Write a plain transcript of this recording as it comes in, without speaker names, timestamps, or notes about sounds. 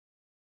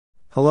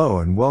Hello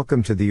and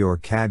welcome to the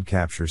OrCAD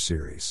Capture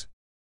series.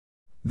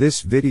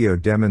 This video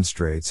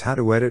demonstrates how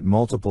to edit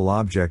multiple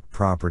object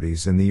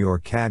properties in the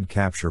OrCAD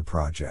Capture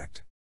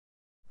project.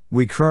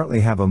 We currently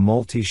have a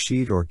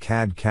multi-sheet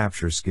OrCAD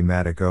Capture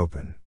schematic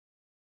open.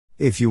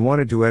 If you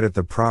wanted to edit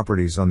the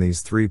properties on these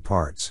three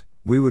parts,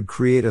 we would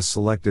create a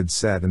selected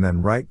set and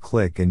then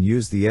right-click and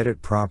use the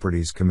Edit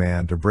Properties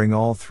command to bring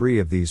all three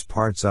of these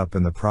parts up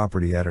in the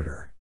property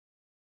editor.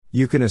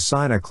 You can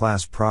assign a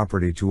class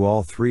property to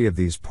all three of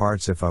these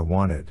parts if I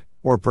wanted,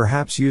 or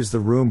perhaps use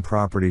the room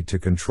property to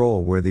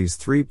control where these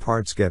three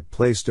parts get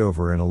placed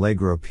over in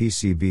Allegro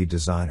PCB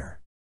Designer.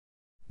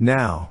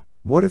 Now,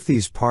 what if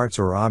these parts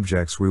or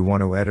objects we want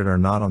to edit are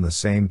not on the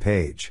same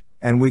page,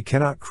 and we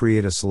cannot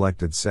create a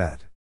selected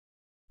set?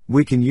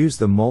 We can use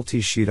the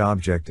multi-sheet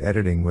object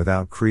editing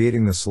without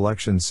creating the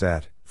selection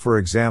set, for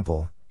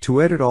example,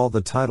 to edit all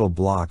the title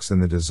blocks in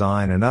the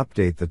design and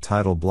update the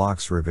title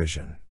blocks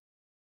revision.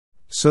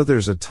 So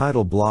there's a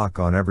title block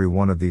on every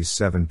one of these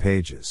 7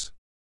 pages.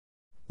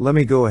 Let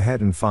me go ahead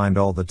and find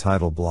all the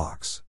title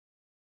blocks.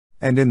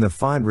 And in the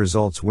Find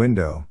Results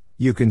window,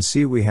 you can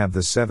see we have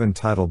the 7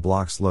 title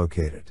blocks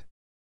located.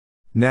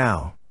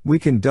 Now, we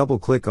can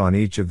double-click on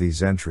each of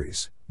these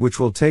entries, which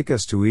will take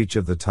us to each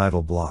of the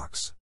title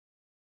blocks.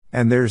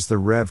 And there's the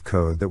rev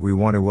code that we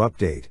want to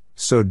update,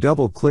 so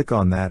double-click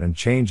on that and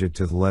change it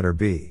to the letter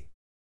B.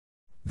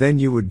 Then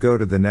you would go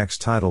to the next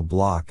title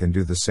block and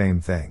do the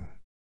same thing.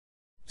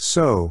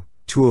 So,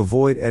 to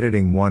avoid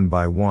editing one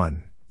by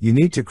one, you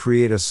need to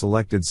create a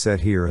selected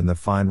set here in the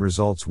Find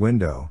Results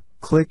window,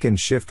 click and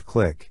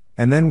shift-click,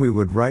 and then we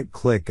would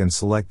right-click and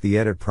select the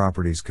Edit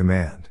Properties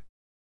command.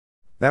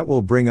 That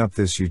will bring up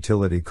this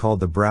utility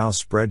called the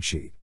Browse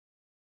Spreadsheet.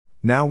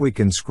 Now we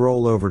can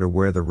scroll over to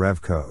where the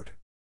rev code.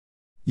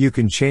 You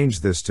can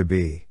change this to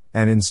B,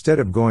 and instead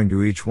of going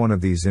to each one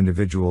of these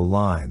individual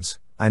lines,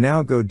 I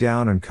now go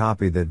down and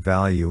copy that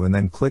value and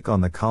then click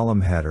on the column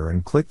header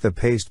and click the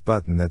Paste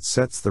button that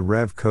sets the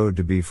rev code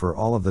to be for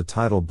all of the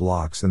title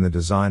blocks in the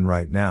design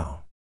right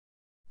now.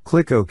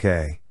 Click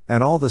OK,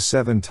 and all the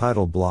 7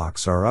 title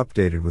blocks are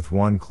updated with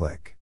one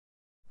click.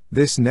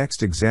 This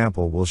next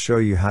example will show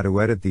you how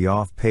to edit the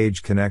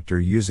off-page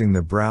connector using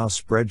the Browse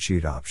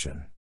Spreadsheet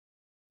option.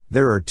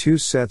 There are 2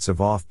 sets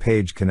of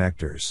off-page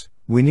connectors.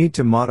 We need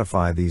to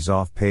modify these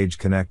off-page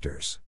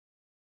connectors.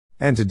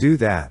 And to do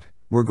that,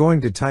 we're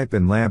going to type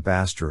in lamp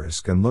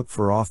asterisk and look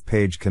for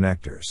off-page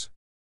connectors.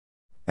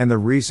 And the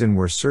reason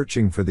we're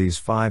searching for these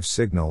 5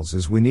 signals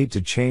is we need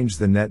to change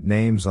the net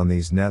names on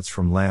these nets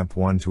from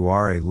lamp1 to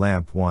RA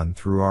lamp1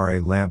 through RA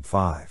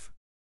lamp5.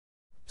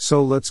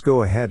 So let's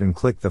go ahead and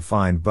click the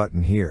Find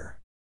button here.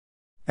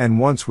 And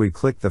once we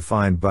click the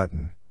Find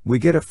button, we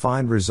get a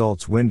Find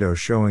Results window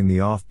showing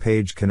the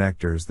off-page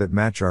connectors that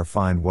match our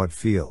Find What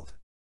field.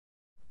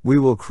 We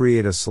will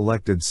create a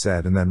selected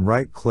set and then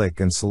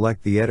right-click and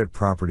select the Edit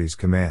Properties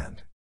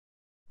command.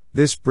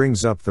 This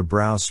brings up the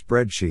Browse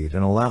Spreadsheet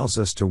and allows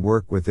us to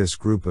work with this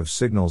group of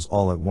signals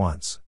all at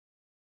once.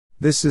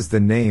 This is the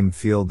name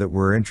field that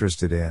we're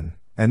interested in,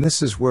 and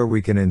this is where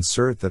we can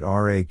insert that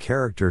RA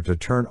character to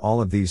turn all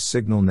of these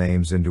signal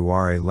names into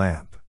RA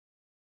lamp.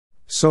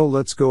 So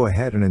let's go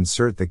ahead and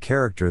insert the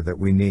character that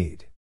we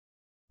need.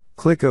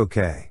 Click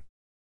OK.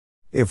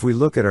 If we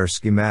look at our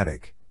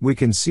schematic, we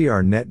can see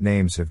our net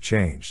names have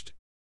changed.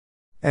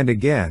 And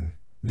again,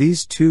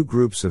 these 2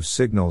 groups of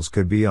signals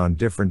could be on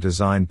different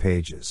design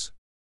pages.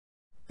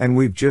 And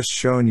we've just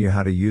shown you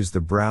how to use the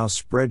Browse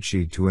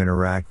Spreadsheet to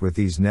interact with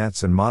these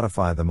nets and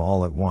modify them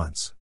all at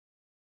once.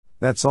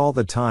 That's all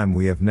the time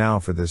we have now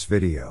for this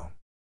video.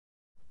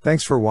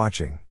 Thanks for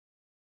watching.